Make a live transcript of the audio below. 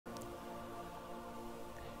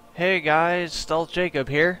Hey guys, Stealth Jacob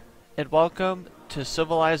here, and welcome to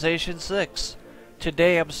Civilization 6.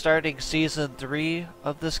 Today I'm starting Season 3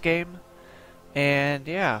 of this game, and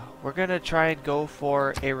yeah, we're gonna try and go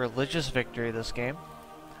for a religious victory this game.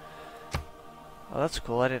 Oh, that's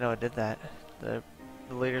cool, I didn't know it did that. The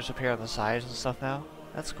leaders appear on the sides and stuff now.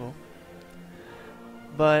 That's cool.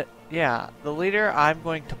 But yeah, the leader I'm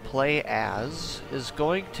going to play as is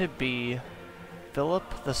going to be Philip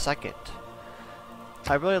II.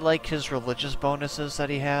 I really like his religious bonuses that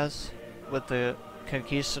he has with the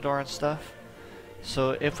conquistador and stuff.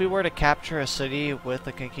 So if we were to capture a city with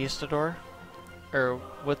a conquistador, or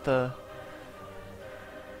with a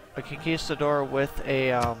conquistador with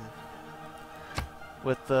an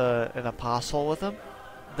apostle with him,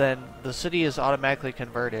 then the city is automatically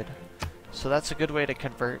converted. So that's a good way to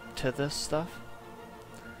convert to this stuff.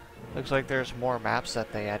 Looks like there's more maps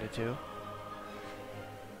that they added to.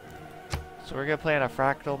 So we're going to play on a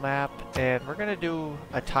fractal map, and we're going to do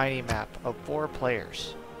a tiny map of 4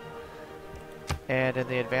 players. And in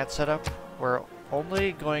the advanced setup, we're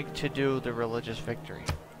only going to do the religious victory.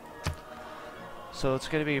 So it's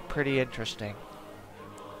going to be pretty interesting.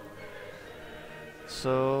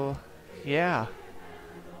 So, yeah.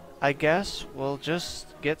 I guess we'll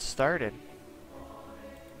just get started.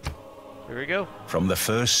 Here we go. From the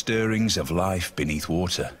first stirrings of life beneath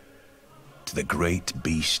water, to the great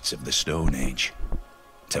beasts of the Stone Age,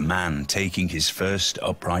 to man taking his first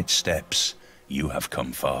upright steps, you have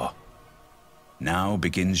come far. Now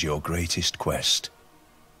begins your greatest quest.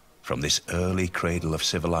 From this early cradle of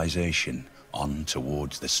civilization on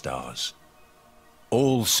towards the stars.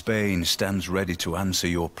 All Spain stands ready to answer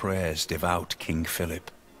your prayers, devout King Philip.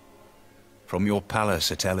 From your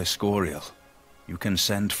palace at El Escorial, you can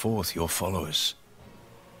send forth your followers,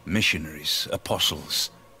 missionaries, apostles,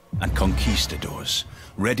 and conquistadors,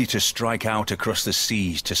 ready to strike out across the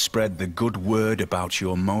seas to spread the good word about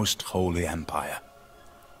your most holy empire.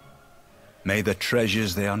 May the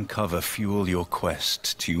treasures they uncover fuel your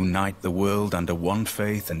quest to unite the world under one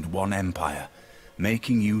faith and one empire,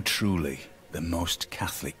 making you truly the most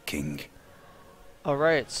Catholic king.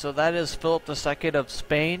 Alright, so that is Philip II of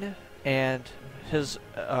Spain and his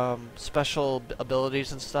special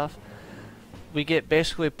abilities and stuff. We get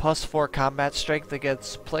basically +4 combat strength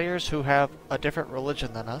against players who have a different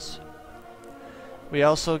religion than us. We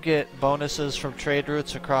also get bonuses from trade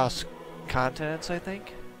routes across continents, I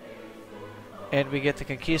think. And we get the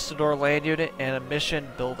Conquistador land unit and a mission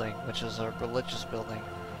building, which is a religious building.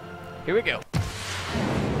 Here we go.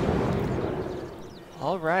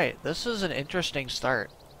 Alright, this is an interesting start,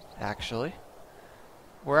 actually.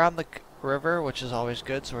 We're on the river, which is always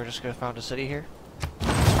good, so we're just going to found a city here.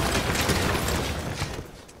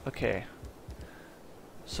 Okay,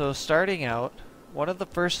 so starting out, one of the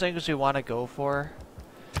first things we want to go for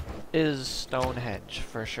is Stonehenge,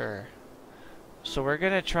 for sure. So we're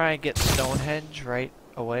going to try and get Stonehenge right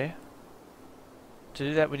away. To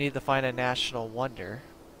do that, we need to find a national wonder.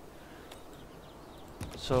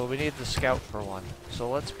 So we need the scout for one. So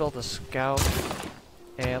let's build a scout,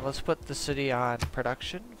 and let's put the city on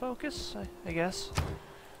production focus, I guess.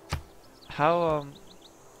 How,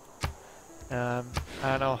 I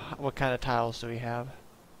don't know, what kind of tiles do we have?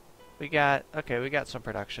 Okay, we got some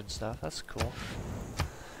production stuff, that's cool.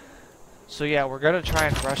 So yeah, we're gonna try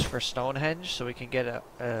and rush for Stonehenge so we can get a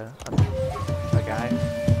guy.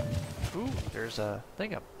 Ooh, there's a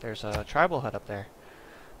thing up, there's a tribal hut up there.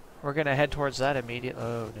 We're gonna head towards that immediately.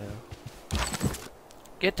 Oh no.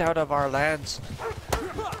 Get out of our lands!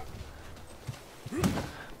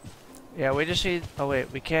 Yeah, we just need, oh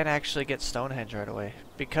wait, we can't actually get Stonehenge right away,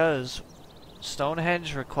 because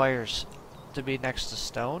Stonehenge requires to be next to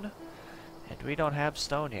stone, and we don't have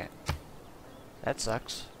stone yet. That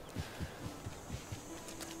sucks.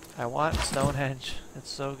 I want Stonehenge.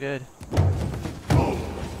 It's so good.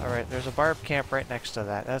 Alright, there's a barb camp right next to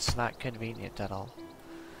that. That's not convenient at all.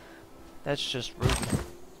 That's just rude.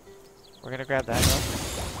 We're gonna grab that though.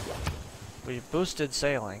 We boosted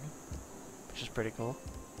sailing, which is pretty cool.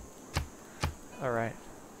 Alright.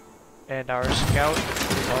 And our scout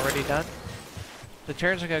is already done. The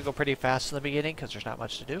turns are going to go pretty fast in the beginning because there's not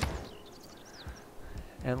much to do.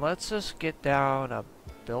 And let's just get down a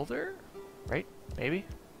builder, right? Maybe?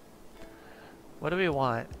 What do we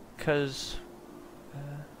want? Because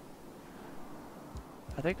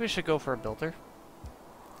I think we should go for a builder.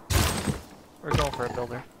 We're going for a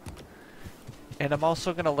builder. And I'm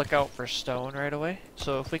also going to look out for stone right away.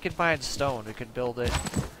 So if we can find stone, we can build it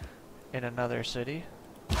in another city.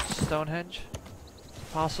 Stonehenge,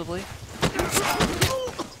 possibly.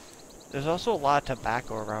 There's also a lot of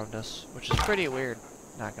tobacco around us, which is pretty weird,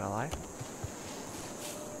 not gonna lie.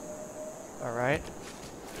 Alright.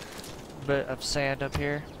 Bit of sand up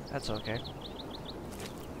here. That's okay.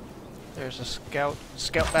 There's a scout.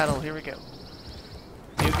 Scout battle. Here we go.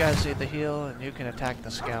 You guys need the heal, and you can attack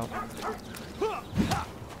the scout.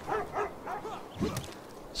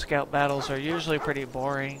 Scout battles are usually pretty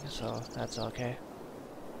boring, so that's okay.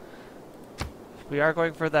 We are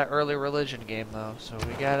going for that early religion game, though, so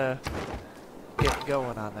we gotta get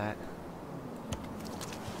going on that.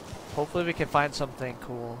 Hopefully we can find something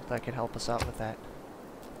cool that can help us out with that.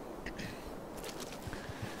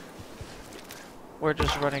 We're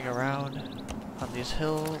just running around on these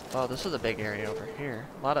hills. Oh, this is a big area over here.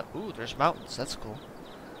 A lot of... Ooh, there's mountains. That's cool.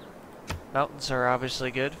 Mountains are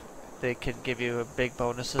obviously good. They can give you big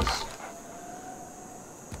bonuses.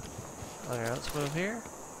 Okay, let's move here.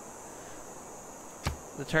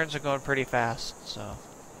 The turns are going pretty fast, so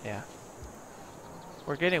yeah.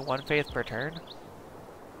 We're getting 1 faith per turn?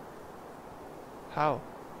 How?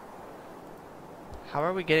 How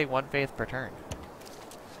are we getting 1 faith per turn?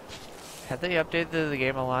 Have they updated the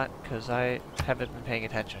game a lot? Because I haven't been paying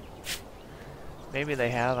attention. Maybe they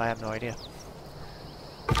have, I have no idea.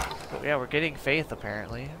 But yeah, we're getting faith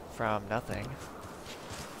apparently from nothing.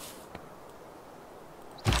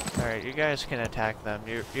 Alright, you guys can attack them.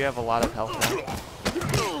 You have a lot of health now.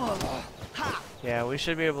 Yeah, we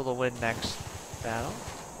should be able to win next battle.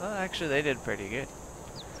 Well, actually they did pretty good.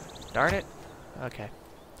 Darn it. Okay,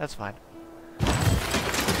 that's fine.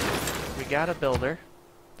 We got a builder.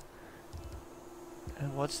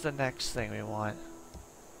 And what's the next thing we want?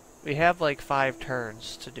 We have like 5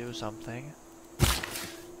 turns to do something.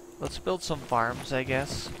 Let's build some farms, I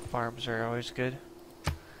guess. Farms are always good.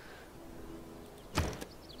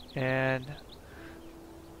 And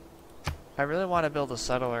I really want to build a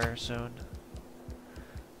settler soon.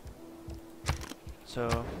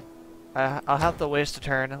 So I'll have to waste a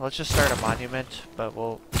turn. Let's just start a monument, but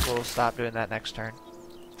we'll stop doing that next turn.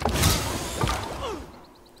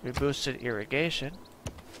 We boosted irrigation.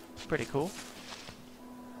 Pretty cool.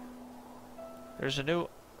 There's a new...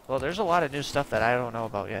 Well, there's a lot of new stuff that I don't know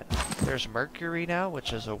about yet. There's mercury now,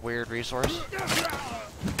 which is a weird resource.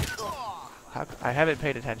 I haven't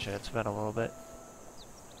paid attention. It's been a little bit.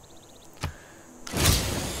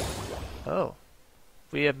 Oh.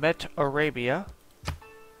 We have met Arabia.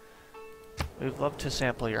 We'd love to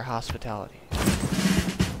sample your hospitality.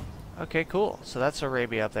 Okay, cool. So that's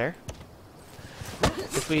Arabia up there.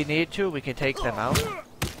 If we need to, we can take them out,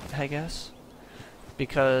 I guess.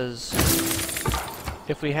 Because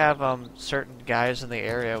if we have certain guys in the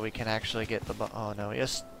area, we can actually get the... Oh no,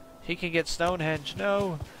 yes, he can get Stonehenge.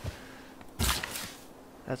 No!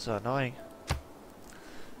 That's so annoying.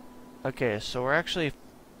 Okay, so we're actually...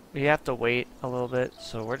 We have to wait a little bit,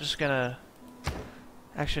 so we're just gonna...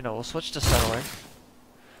 Actually, no, we'll switch to settler.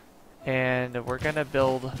 And we're gonna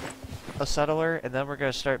build a settler, and then we're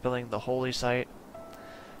gonna start building the holy site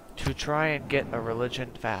to try and get a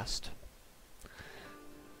religion fast.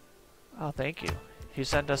 Oh, thank you. He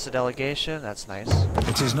sent us a delegation. That's nice.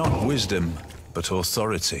 It is not wisdom, but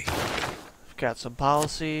authority. We've got some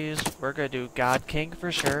policies. We're gonna do God King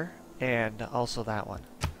for sure, and also that one.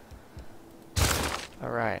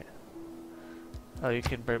 Alright. Oh, you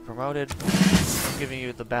can be promoted. I'm giving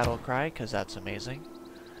you the battle cry, because that's amazing.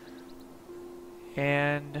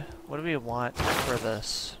 And what do we want for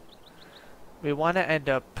this? We want to end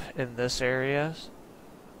up in this area,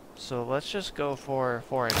 so let's just go for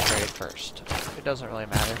foreign trade first. It doesn't really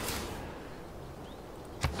matter.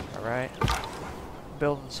 Alright.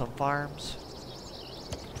 Building some farms.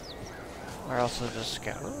 Or also just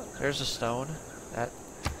scout. There's a stone. That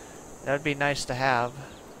would be nice to have.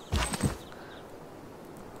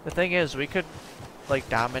 The thing is, we could like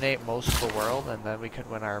dominate most of the world, and then we could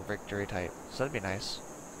win our victory type. So that'd be nice.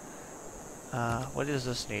 What does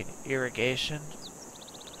this need? Irrigation.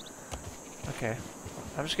 Okay.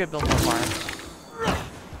 I'm just gonna build more farms.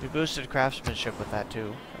 We boosted craftsmanship with that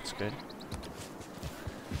too. That's good.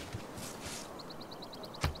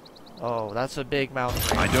 Oh, that's a big mountain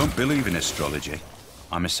range. I don't believe in astrology.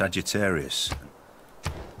 I'm a Sagittarius.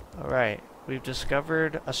 Alright. We've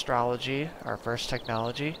discovered astrology, our first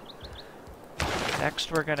technology.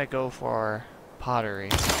 Next we're gonna go for pottery,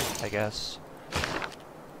 I guess.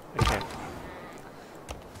 Okay.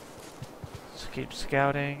 Let's keep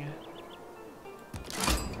scouting.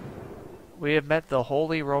 We have met the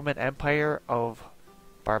Holy Roman Empire of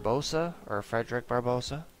Barbossa, or Frederick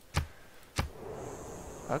Barbossa.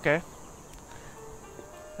 Okay.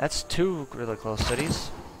 That's 2 really close cities.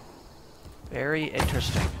 Very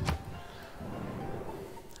interesting.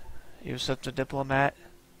 Yusuf the diplomat.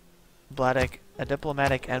 A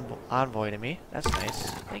diplomatic envoy to me. That's nice.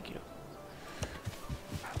 Thank you.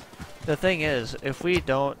 The thing is, if we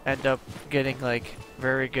don't end up getting like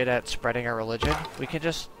very good at spreading our religion, we can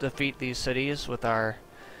just defeat these cities with our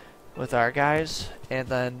guys, and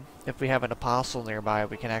then if we have an apostle nearby,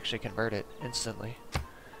 we can actually convert it instantly.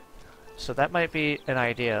 So that might be an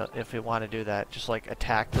idea if we want to do that, just like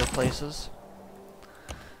attack the places.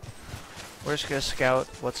 We're just gonna scout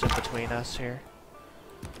what's in between us here.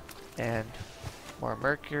 And more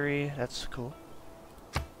mercury, that's cool.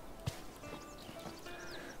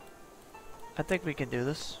 I think we can do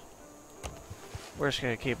this. We're just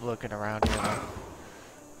gonna keep looking around here though.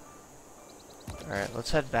 Alright,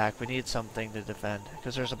 let's head back. We need something to defend,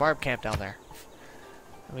 because there's a barb camp down there.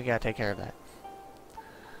 And we gotta take care of that.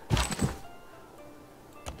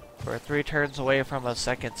 We're 3 turns away from a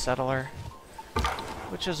second settler,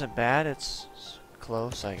 which isn't bad. It's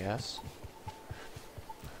close, I guess.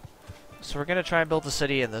 So we're gonna try and build a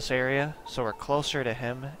city in this area, so we're closer to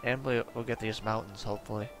him, and we'll get these mountains,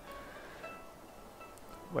 hopefully.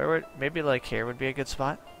 Where would, maybe like here would be a good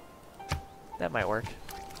spot? That might work.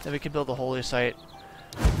 Then we can build a holy site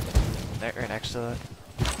right next to it.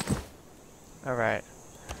 Alright.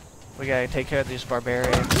 We gotta take care of these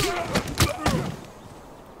barbarians.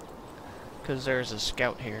 Because there's a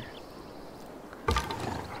scout here.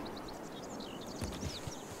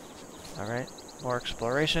 Alright, more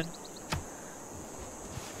exploration.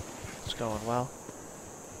 It's going well.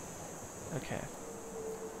 Okay.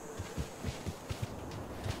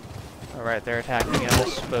 Alright, they're attacking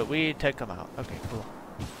us, but we took them out. Okay, cool.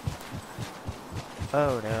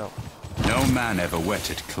 Oh no. No man ever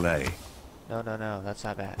wetted clay. No, that's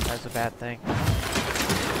not bad. That's a bad thing.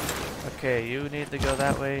 Okay, you need to go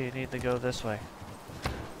that way, you need to go this way.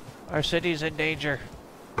 Our city's in danger.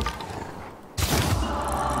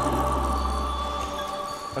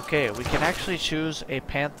 Okay, we can actually choose a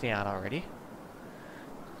pantheon already,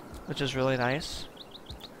 which is really nice.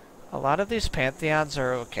 A lot of these pantheons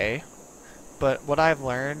are okay, but what I've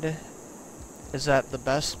learned is that the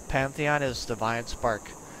best pantheon is Divine Spark,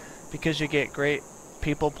 because you get great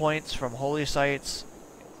people points from holy sites.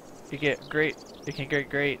 You can get great,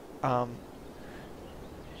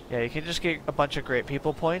 yeah, you can just get a bunch of great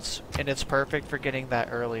people points, and it's perfect for getting that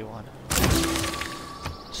early one.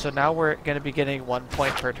 So now we're going to be getting 1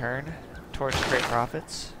 point per turn towards Great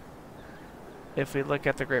Profits. If we look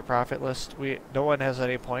at the Great Profit list, no one has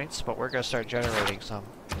any points, but we're going to start generating some.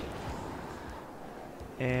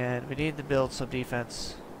 And we need to build some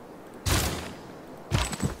defense.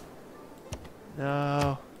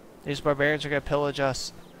 No. These barbarians are going to pillage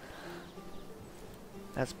us.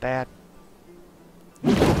 That's bad.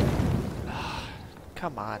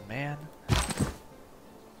 Come on, man.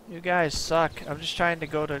 You guys suck. I'm just trying to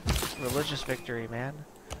go to religious victory, man.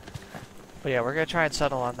 But yeah, we're going to try and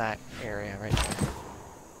settle on that area right there.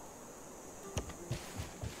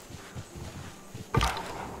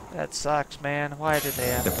 That sucks, man. Why did they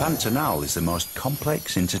have... The Pantanal is the most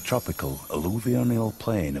complex intertropical alluvial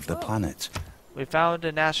plain of the planet. We found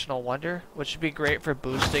a national wonder, which would be great for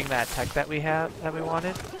boosting that tech that we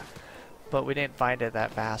wanted. But we didn't find it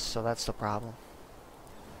that fast, so that's the problem.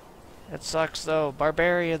 It sucks though.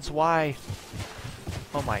 Barbarians, why?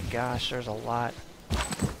 Oh my gosh, there's a lot.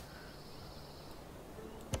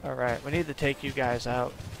 Alright, we need to take you guys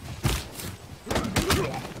out.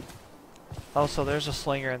 Also, there's a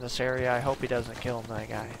slinger in this area. I hope he doesn't kill my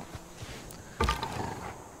guy.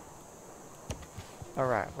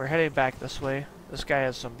 Alright, we're heading back this way. This guy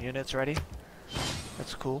has some units ready.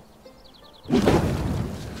 That's cool.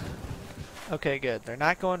 Okay, good. They're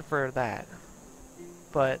not going for that.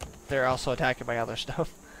 But they're also attacking my other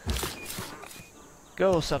stuff.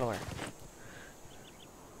 Go, settler.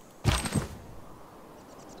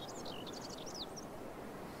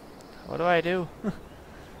 What do I do?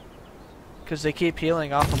 Because they keep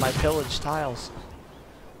healing off of my pillage tiles.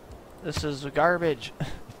 This is garbage.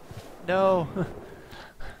 No.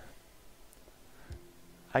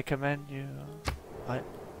 I commend you. What?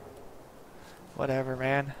 Whatever,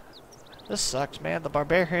 man. This sucks, man. The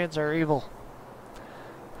barbarians are evil.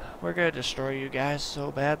 We're gonna destroy you guys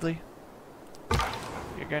so badly.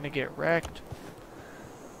 You're gonna get wrecked.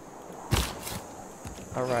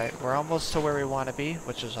 Alright, we're almost to where we want to be,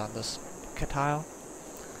 which is on this tile.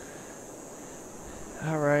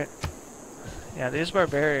 Alright. Yeah, these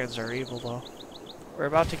barbarians are evil, though. We're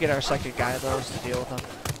about to get our second guy, though, to deal with them.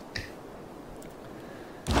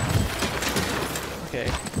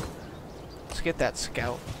 Okay. Let's get that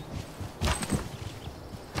scout.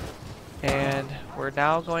 And we're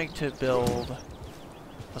now going to build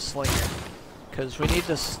a slinger, because we need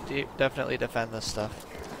to definitely defend this stuff.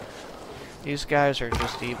 These guys are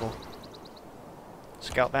just evil.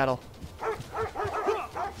 Scout battle.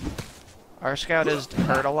 Our scout is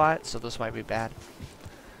hurt a lot, so this might be bad.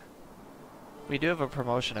 We do have a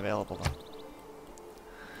promotion available though.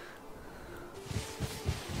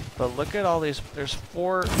 But look at all these, there's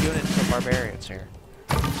 4 units of barbarians here.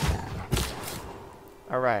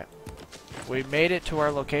 Alright. We made it to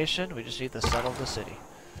our location, we just need to settle the city.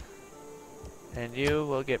 And you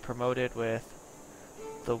will get promoted with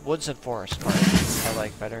the woods and forest part, I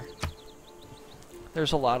like better.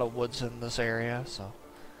 There's a lot of woods in this area, so.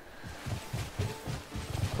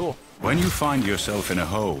 Cool. When you find yourself in a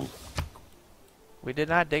hole... We did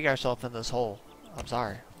not dig ourselves in this hole. I'm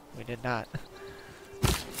sorry. We did not.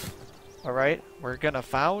 Alright, we're gonna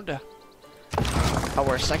found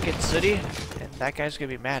our second city, and that guy's gonna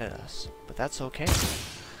be mad at us. But that's okay.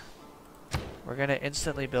 We're gonna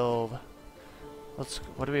instantly build...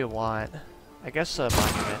 what do we want? I guess a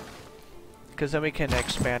monument. Because then we can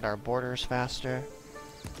expand our borders faster.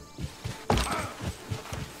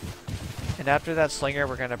 And after that slinger,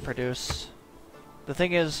 we're gonna produce... The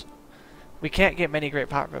thing is, we can't get many great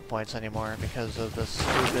profit points anymore because of this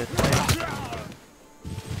stupid thing.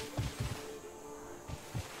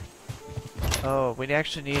 Oh, we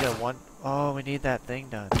actually need a one... Oh, we need that thing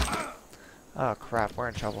done. Oh crap, we're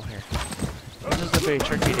in trouble here. This is gonna be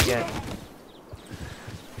tricky to get.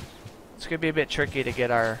 It's gonna be a bit tricky to get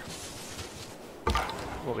our...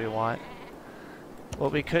 what we want.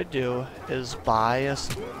 What we could do is buy a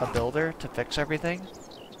builder to fix everything.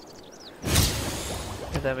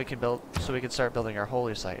 And then we can build... so we can start building our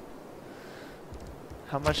holy site.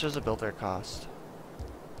 How much does a builder cost?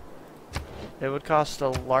 It would cost a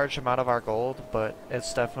large amount of our gold, but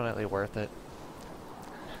it's definitely worth it.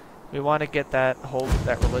 We want to get that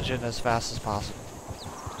religion as fast as possible.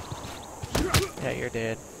 Yeah, you're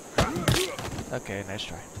dead. Okay, nice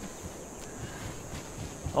try.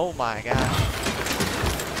 Oh my gosh.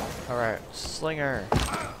 Alright, slinger.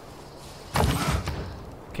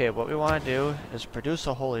 Okay, what we want to do is produce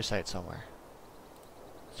a holy site somewhere.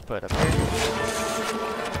 Let's put it up here.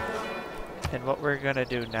 And what we're gonna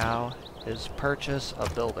do now is purchase a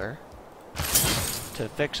builder to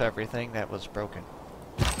fix everything that was broken.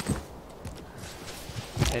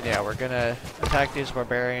 And yeah, we're gonna attack these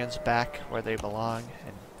barbarians back where they belong,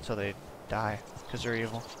 and so they die, because they're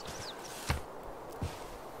evil.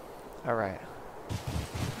 Alright.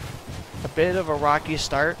 A bit of a rocky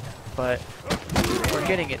start, but we're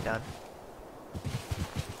getting it done.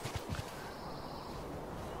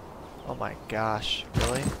 Oh my gosh,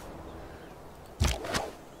 really?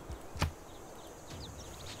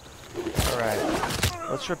 Alright,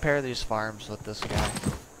 let's repair these farms with this guy.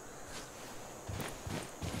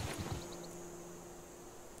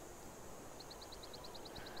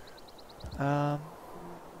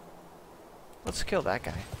 Let's kill that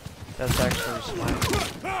guy. That's actually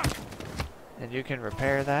smart. And you can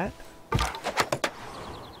repair that.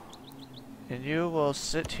 And you will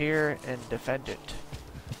sit here and defend it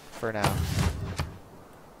for now.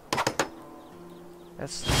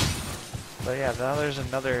 That's... But yeah, now there's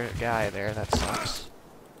another guy there. That sucks.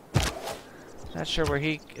 Not sure where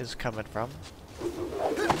he is coming from.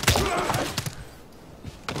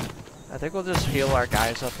 I think we'll just heal our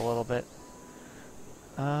guys up a little bit.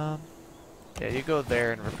 Yeah, you go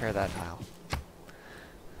there and repair that tile.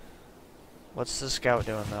 What's the scout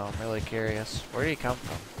doing though? I'm really curious. Where did he come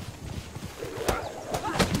from?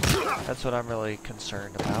 That's what I'm really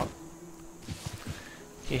concerned about.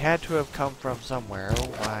 He had to have come from somewhere.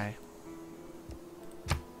 Oh my.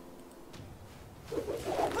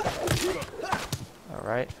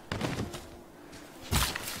 Alright.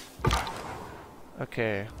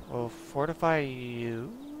 Okay, we'll fortify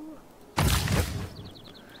you. Yep.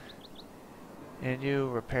 And you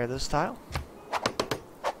repair this tile.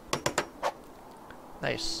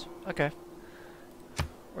 Nice. Okay.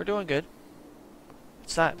 We're doing good.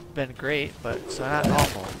 It's not been great, but it's not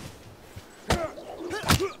awful.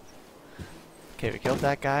 Okay, we killed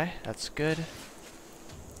that guy. That's good.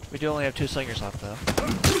 We do only have 2 slingers left, though.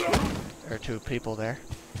 Or 2 people there.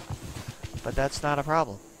 But that's not a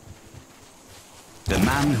problem. The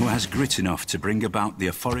man who has grit enough to bring about the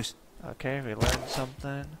forest... Okay, we learned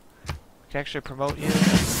something. We can actually promote you.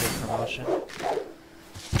 That's a big promotion.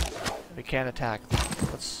 We can't attack.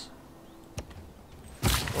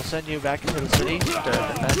 We'll send you back into the city to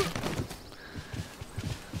defend.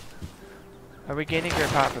 Are we gaining your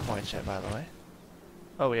profit points yet, by the way?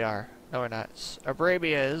 Oh, we are. No, we're not.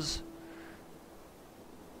 Arabia is.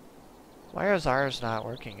 Why is ours not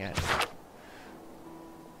working yet?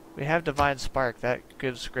 We have Divine Spark. That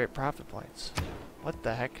gives great profit points. What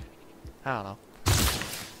the heck? I don't know.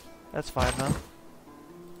 That's fine, though.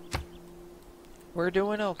 We're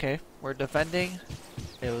doing okay. We're defending.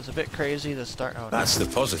 It was a bit crazy to start. Oh, That's no.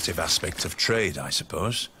 the positive aspect of trade, I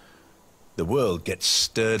suppose. The world gets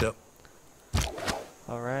stirred up.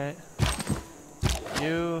 Alright.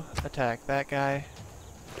 You attack that guy.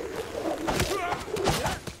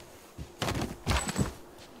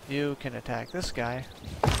 You can attack this guy.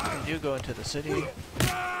 And you go into the city.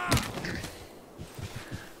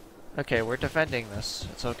 Okay, we're defending this.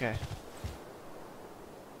 It's okay.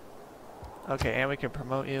 Okay, and we can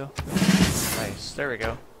promote you. Nice. There we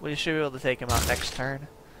go. We should be able to take him out next turn.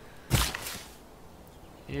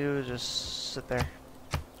 You just sit there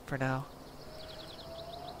for now.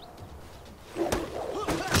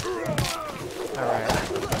 Alright.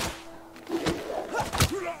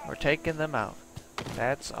 We're taking them out.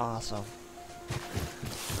 That's awesome.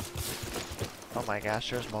 Oh my gosh,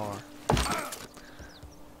 there's more.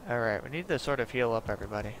 Alright, we need to sort of heal up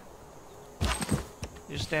everybody.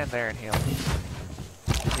 You stand there and heal.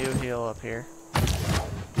 You heal up here.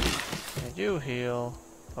 And you heal...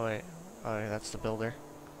 Oh wait. Oh wait, that's the builder.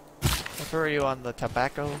 I'll throw you on the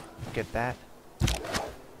tobacco. Get that.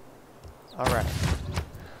 Alright.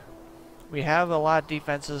 We have a lot of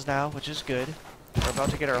defenses now, which is good. We're about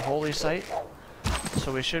to get our holy site.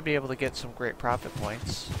 So we should be able to get some great profit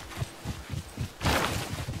points.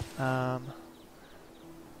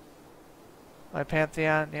 My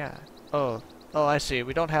Pantheon, yeah. Oh, I see.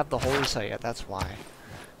 We don't have the holy site yet, that's why.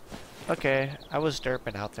 Okay, I was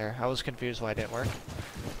derping out there. I was confused why it didn't work.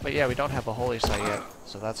 But yeah, we don't have a holy site yet,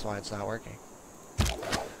 so that's why it's not working.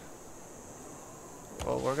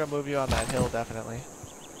 Well, we're gonna move you on that hill, definitely.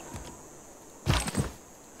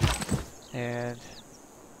 And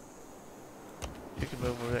you can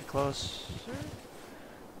move a bit close.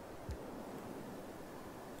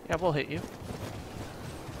 Yeah, we'll hit you.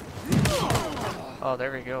 Oh,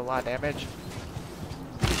 there we go. A lot of damage.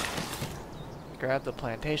 Grab the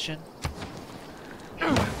plantation.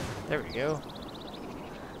 There we go.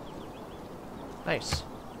 Nice.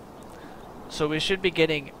 So we should be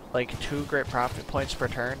getting like 2 great profit points per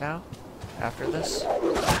turn now after this,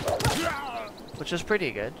 which is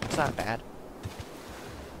pretty good. It's not bad.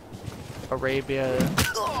 Arabia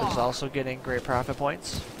is also getting great profit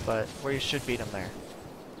points, but we should beat them there.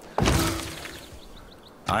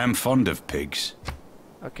 I am fond of pigs.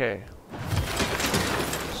 Okay.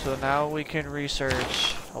 So now we can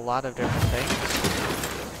research a lot of different things.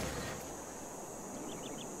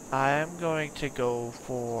 I'm going to go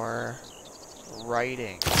for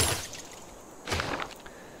writing.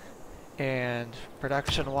 And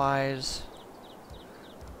production-wise,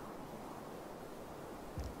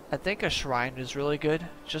 I think a shrine is really good,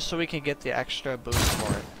 just so we can get the extra boost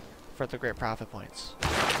for it, for the great profit points.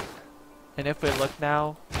 And if we look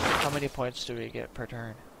now, how many points do we get per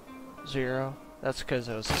turn? 0. That's because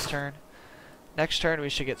it was this turn. Next turn we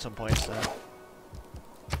should get some points though.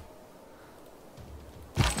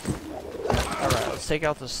 Alright, let's take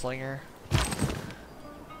out the slinger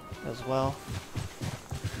as well,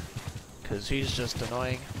 because he's just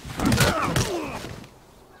annoying.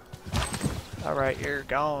 Alright, you're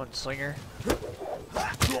gone, slinger.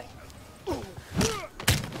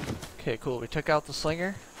 Okay, cool. We took out the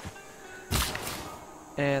slinger.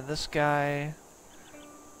 And this guy,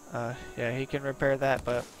 yeah, he can repair that,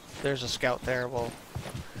 but there's a scout there. Well,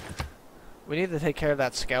 we need to take care of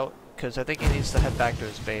that scout, because I think he needs to head back to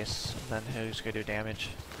his base, and then he's going to do damage.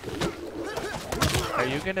 Are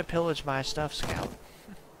you going to pillage my stuff, scout?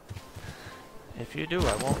 If you do,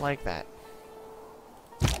 I won't like that.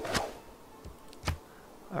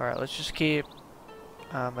 Alright, let's just keep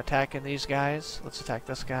attacking these guys. Let's attack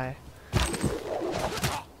this guy.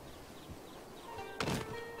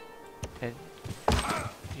 And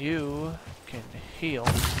you can heal.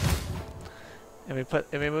 And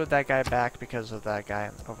we move that guy back because of that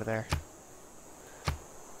guy over there.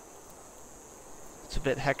 It's a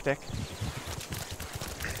bit hectic.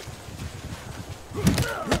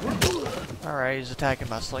 Alright, he's attacking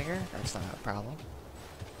my slinger. That's not a problem.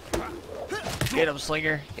 Get him,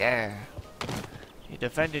 slinger. Yeah. You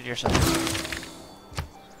defended yourself.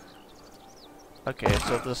 Okay,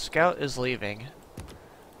 so the scout is leaving.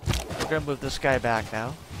 We're gonna move this guy back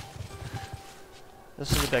now.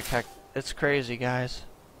 This is a bit it's crazy, guys.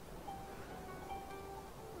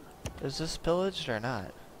 Is this pillaged or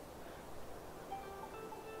not?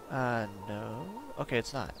 No. Okay,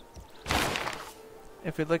 it's not.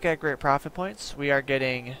 If we look at great profit points, we are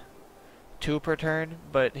getting 2 per turn,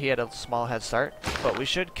 but he had a small head start. But we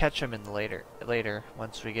should catch him in the later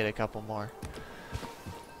once we get a couple more.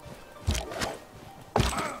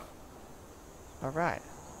 Alright.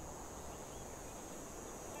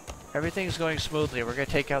 Everything's going smoothly. We're going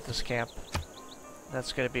to take out this camp.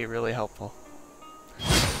 That's going to be really helpful.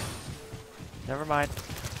 Never mind.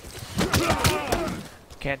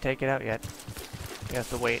 Can't take it out yet. You have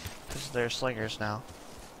to wait, because they're slingers now.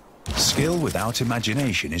 Skill without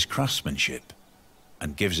imagination is craftsmanship,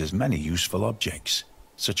 and gives us many useful objects,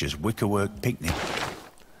 such as wickerwork picnic.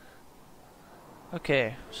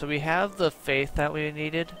 Okay, so we have the faith that we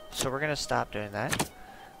needed, so we're going to stop doing that.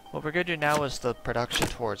 What we're going to do now is the production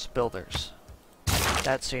towards builders.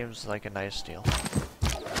 That seems like a nice deal.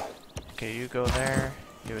 Okay, you go there,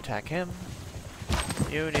 you attack him.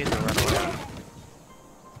 You need to run away.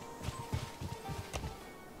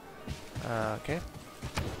 Okay.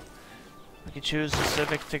 We can choose the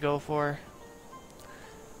Civic to go for.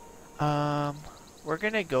 We're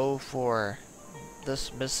gonna go for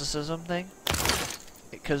this mysticism thing.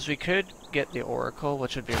 Because we could get the Oracle,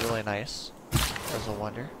 which would be really nice. As a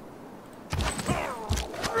wonder.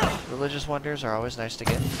 Religious wonders are always nice to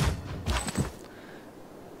get.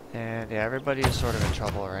 And yeah, everybody is sort of in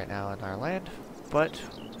trouble right now in our land. But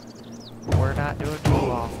we're not doing too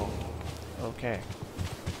awful. Okay.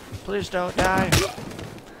 Please don't die.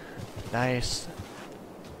 Nice.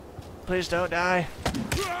 Please don't die.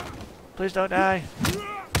 Please don't die.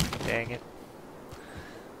 Dang it.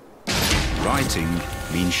 Writing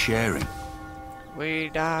means sharing. We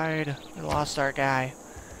died. We lost our guy.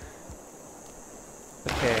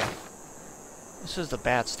 Okay. This is a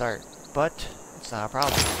bad start, but it's not a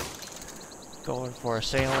problem. Going for a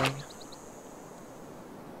sailing.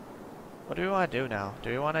 What do we want to do now? Do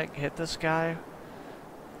we want to hit this guy?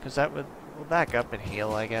 Because that would... We'll back up and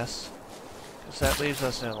heal, I guess. Because that leaves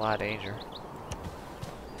us in a lot of danger.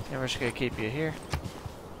 And we're just going to keep you here.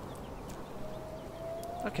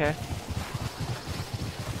 Okay.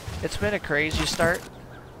 It's been a crazy start.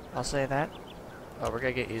 I'll say that. Oh, we're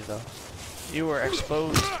going to get you, though. You were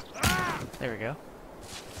exposed. There we go.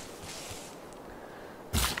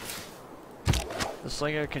 The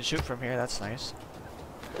slinger can shoot from here. That's nice.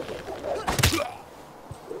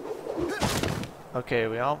 Okay,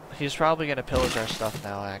 he's probably gonna pillage our stuff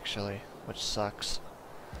now, actually, which sucks.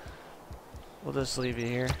 We'll just leave you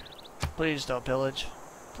here. Please don't pillage.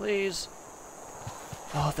 Please.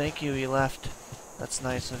 Oh, thank you, he left. That's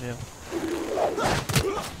nice of him.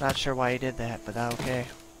 Not sure why he did that, but okay.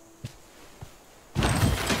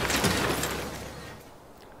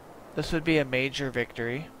 This would be a major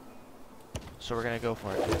victory, so we're gonna go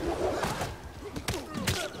for it.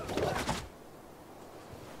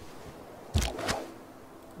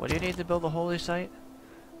 What do you need to build a holy site?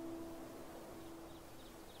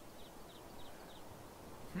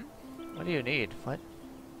 What do you need? What?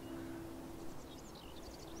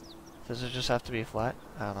 Does it just have to be flat?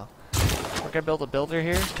 I don't know. We're gonna build a builder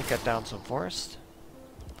here to cut down some forest.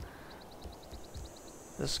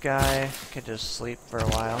 This guy can just sleep for a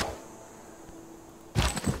while.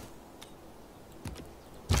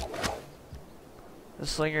 The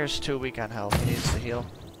slinger is too weak on health. He needs to heal.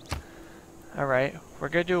 Alright, we're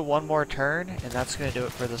gonna do one more turn, and that's gonna do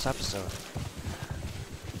it for this episode.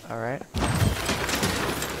 Alright.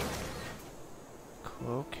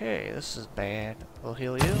 Okay, this is bad. We'll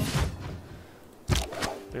heal you.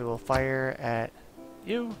 We will fire at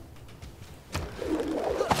you.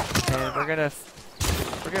 And we're gonna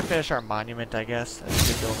finish our monument, I guess. That's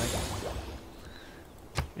a good building.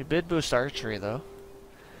 We did boost archery, though.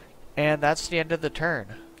 And that's the end of the turn.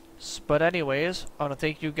 But anyways, I want to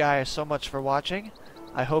thank you guys so much for watching.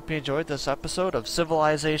 I hope you enjoyed this episode of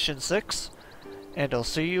Civilization 6. And I'll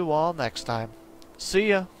see you all next time. See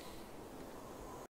ya!